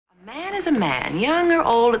as a man. Young or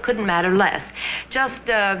old, it couldn't matter less. Just,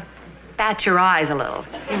 bat your eyes a little,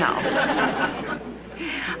 you know.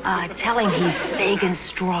 Tell him he's big and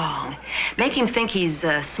strong. Make him think he's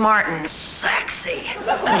smart and sexy.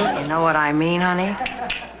 You know what I mean, honey?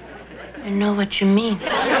 I know what you mean.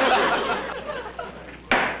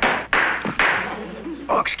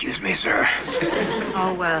 Oh, excuse me, sir.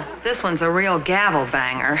 Oh, this one's a real gavel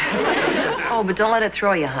banger. Oh, but don't let it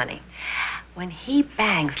throw you, honey. When he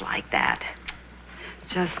bangs like that,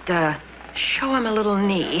 just, show him a little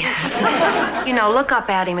knee. You know, look up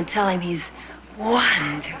at him and tell him he's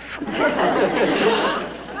wonderful.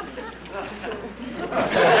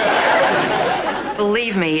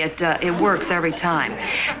 Believe me, it works every time.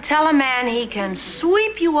 Tell a man he can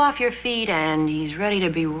sweep you off your feet and he's ready to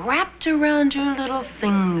be wrapped around your little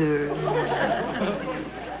fingers.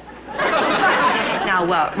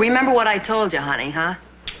 Now, remember what I told you, honey, huh?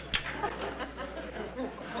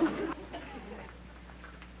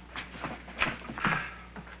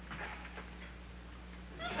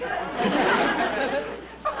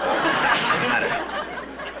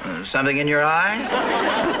 Something in your eye?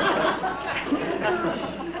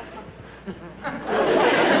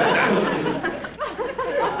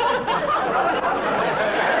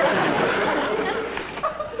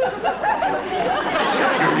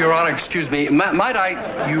 Your Honor, excuse me. Might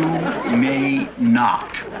I? You may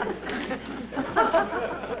not.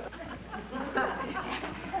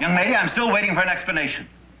 Young lady, I'm still waiting for an explanation.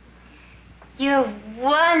 You're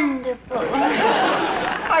wonderful.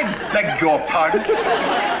 I beg your pardon?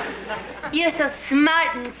 You're so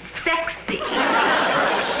smart and sexy.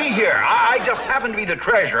 See here, I just happen to be the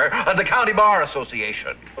treasurer of the County Bar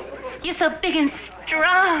Association. You're so big and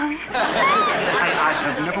strong. I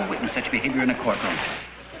have never witnessed such behavior in a courtroom.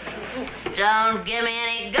 Don't give me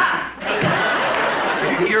any guff.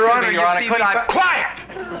 Your Honor, could I...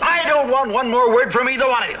 Quiet! I don't want one more word from either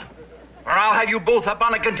one of you, or I'll have you both up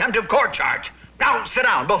on a contempt of court charge. Now, sit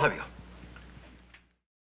down, both of you.